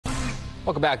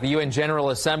Welcome back. The UN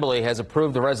General Assembly has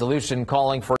approved a resolution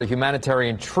calling for a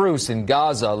humanitarian truce in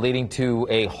Gaza, leading to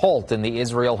a halt in the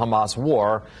Israel-Hamas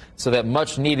war so that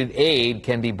much-needed aid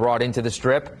can be brought into the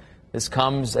Strip. This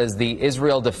comes as the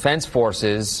Israel Defense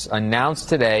Forces announced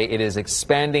today it is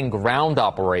expanding ground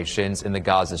operations in the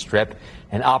Gaza Strip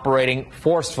and operating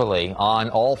forcefully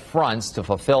on all fronts to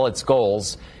fulfill its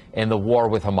goals in the war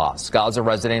with Hamas. Gaza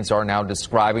residents are now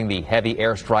describing the heavy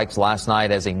airstrikes last night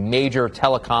as a major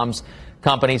telecoms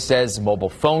company says mobile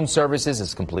phone services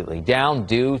is completely down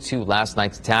due to last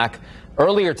night's attack.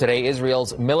 Earlier today,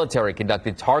 Israel's military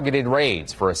conducted targeted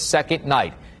raids for a second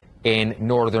night in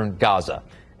northern Gaza.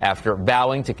 After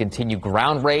vowing to continue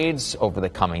ground raids over the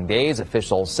coming days,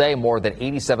 officials say more than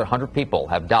 8,700 people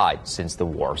have died since the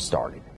war started.